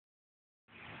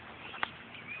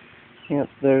Yep,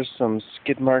 there's some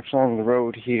skid marks along the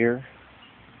road here.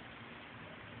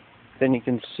 Then you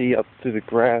can see up through the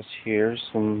grass here,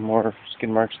 some more skid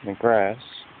marks in the grass.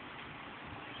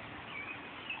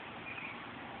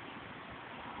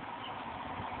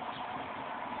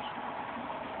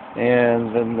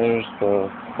 And then there's the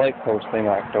light post they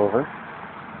knocked over.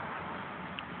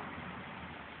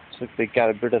 Looks like they got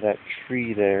a bit of that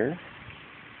tree there.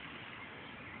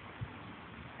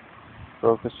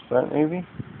 Broke a splint maybe?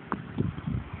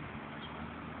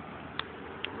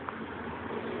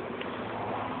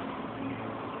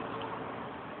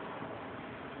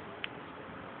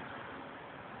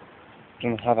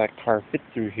 Don't know how that car fit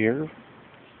through here.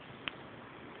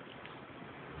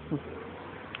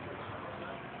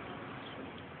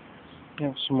 You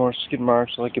have some more skid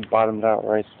marks, like it bottomed out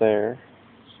right there.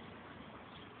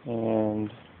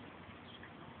 And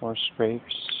more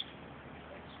scrapes.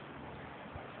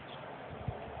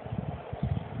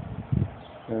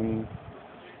 And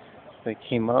they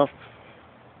came up.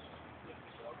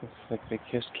 Looks like they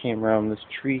just came around this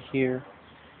tree here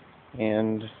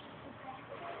and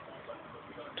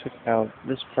took out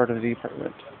this part of the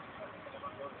apartment.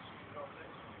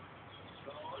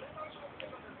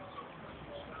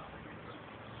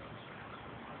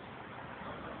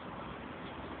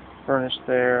 Furnace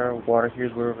there, water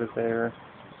heaters were over there.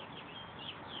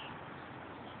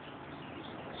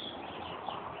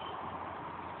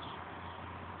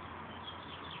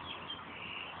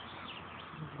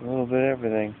 A little bit of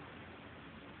everything.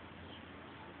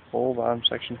 Whole bottom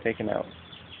section taken out.